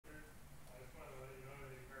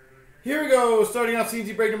Here we go. Starting off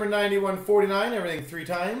C&C break number 9149. Everything 3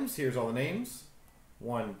 times. Here's all the names.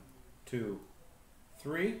 1, 2,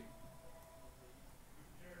 3.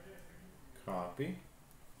 Copy.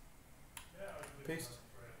 Paste.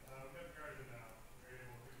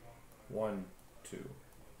 1, 2,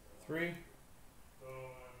 3.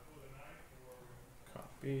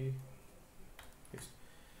 Copy. Paste.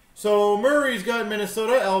 So Murray's got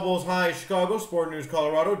Minnesota, Elbows High Chicago, Sport News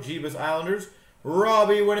Colorado, Jeebus Islanders,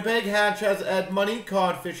 Robbie Winnipeg, Hatch has Ed Money,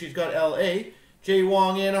 Codfish he's got LA, Jay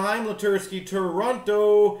Wong Anaheim, Latursky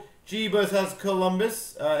Toronto, Jeebus has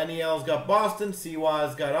Columbus, NEL's got Boston,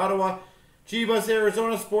 CY's got Ottawa, Jeebus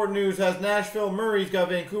Arizona, Sport News has Nashville, Murray's got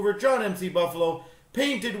Vancouver, John MC Buffalo,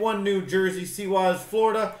 Painted One New Jersey, CY's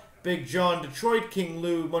Florida, Big John Detroit, King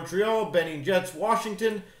Lou Montreal, Benny Jets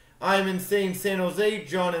Washington, I'm Insane San Jose,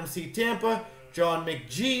 John MC Tampa, John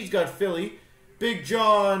McGee's got Philly, Big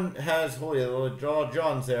John has, holy, a lot of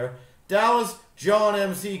Johns there, Dallas, John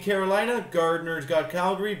MC Carolina, Gardner's got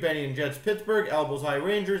Calgary, Benny and Jets Pittsburgh, Elbows High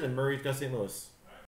Rangers, and Murray's got St. Louis.